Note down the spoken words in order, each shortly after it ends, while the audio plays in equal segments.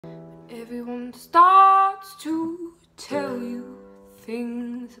Everyone starts to tell you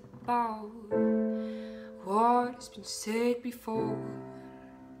things about what has been said before.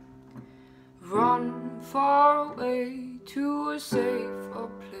 Run far away to a safer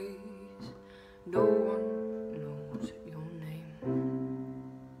place. No one knows your name.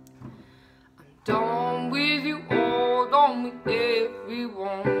 I'm done with you all, done with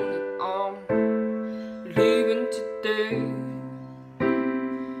everyone, and I'm leaving today.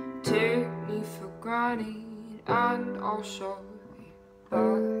 Take me for granted and I'll show you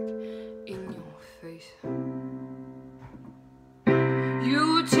back in your face.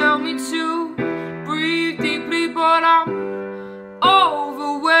 You tell me to breathe deeply, but I'm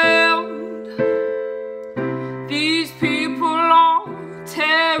overwhelmed. These people are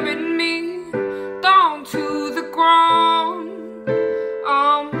tearing me down to the ground.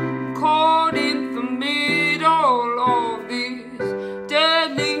 I'm caught in the middle of this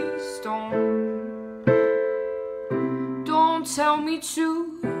deadly storm. Don't tell me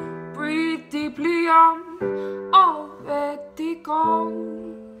to breathe deeply, I'm already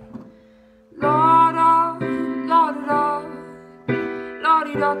gone. La da, la da da, la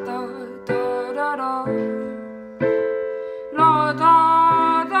di da da da da da, la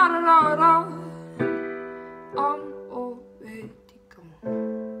da da da da da. I'm already gone.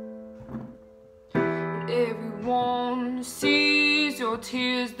 And everyone sees your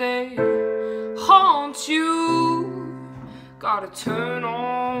tears, they haunt you. Gotta turn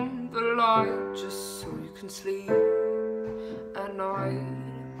on the light just so you can sleep at night.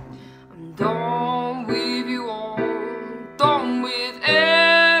 I'm done with you all, done with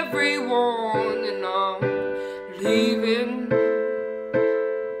everyone, and I'm leaving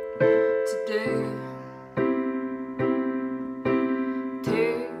today.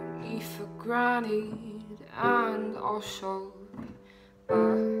 Take me for granted and I'll show you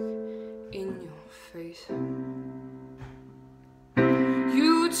back in your face.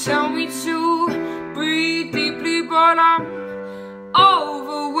 You tell me to breathe deeply, but I'm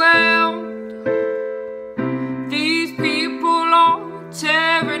overwhelmed. These people are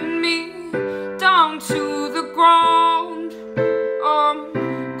tearing me down to the ground. I'm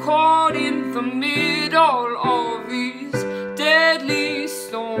caught in the middle of this deadly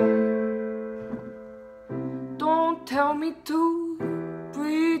storm. Don't tell me to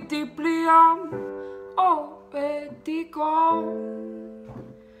breathe deeply, I'm already gone.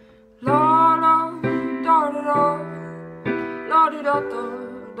 La la da da da, la di da da.